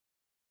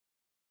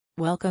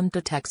Welcome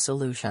to Tech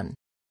Solution.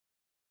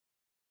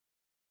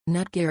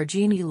 Netgear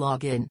Genie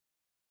Login.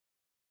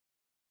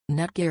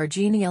 Netgear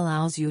Genie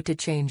allows you to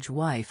change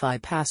Wi-Fi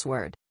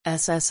password,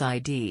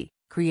 SSID,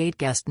 create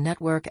guest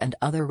network and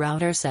other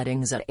router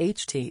settings at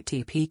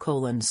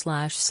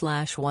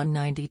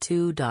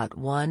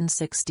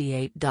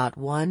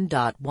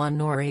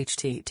http://192.168.1.1 or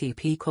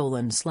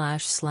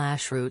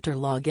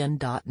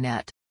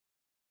http://routerlogin.net.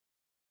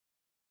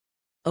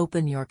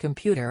 Open your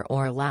computer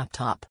or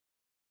laptop.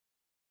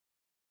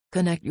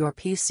 Connect your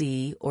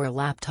PC or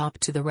laptop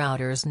to the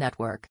router's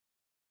network.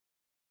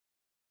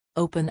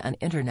 Open an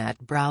internet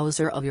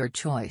browser of your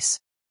choice.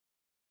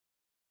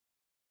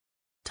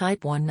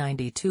 Type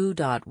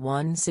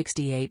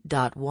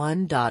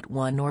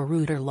 192.168.1.1 or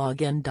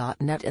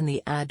routerlogin.net in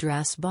the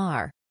address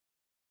bar.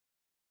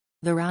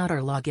 The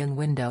router login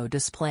window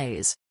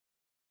displays.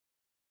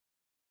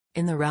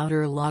 In the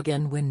router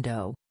login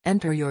window,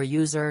 enter your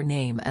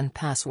username and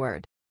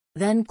password.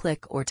 Then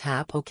click or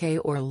tap OK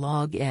or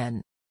log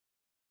in.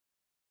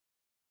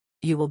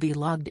 You will be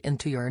logged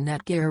into your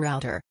Netgear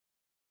router.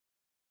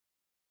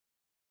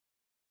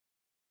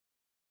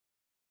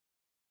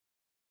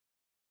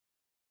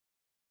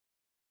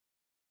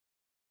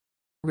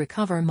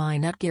 Recover my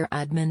Netgear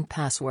admin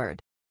password.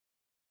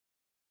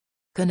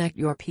 Connect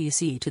your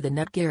PC to the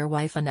Netgear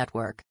Wi-Fi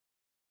network.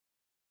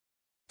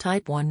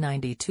 Type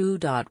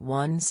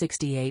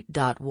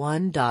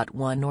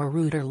 192.168.1.1 or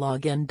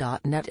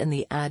routerlogin.net in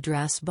the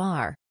address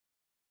bar.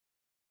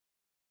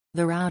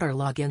 The router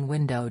login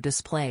window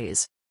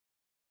displays.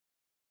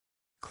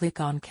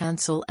 Click on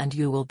Cancel and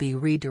you will be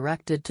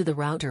redirected to the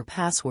router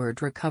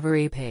password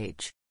recovery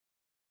page.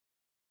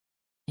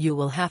 You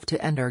will have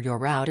to enter your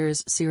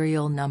router's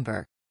serial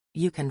number.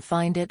 You can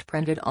find it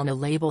printed on a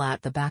label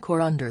at the back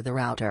or under the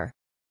router.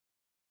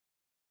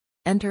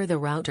 Enter the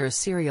router's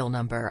serial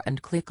number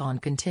and click on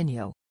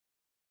Continue.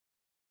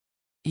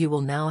 You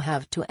will now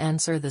have to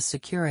answer the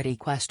security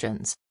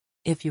questions.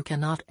 If you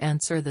cannot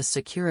answer the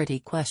security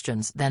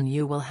questions, then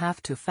you will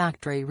have to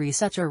factory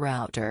reset your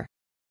router.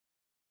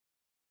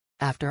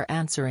 After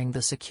answering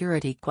the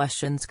security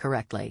questions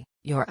correctly,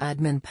 your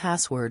admin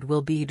password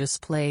will be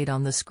displayed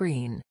on the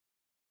screen.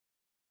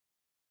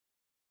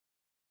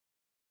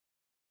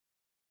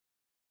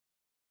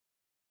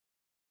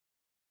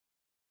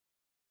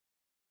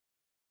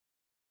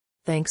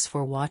 Thanks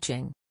for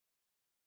watching.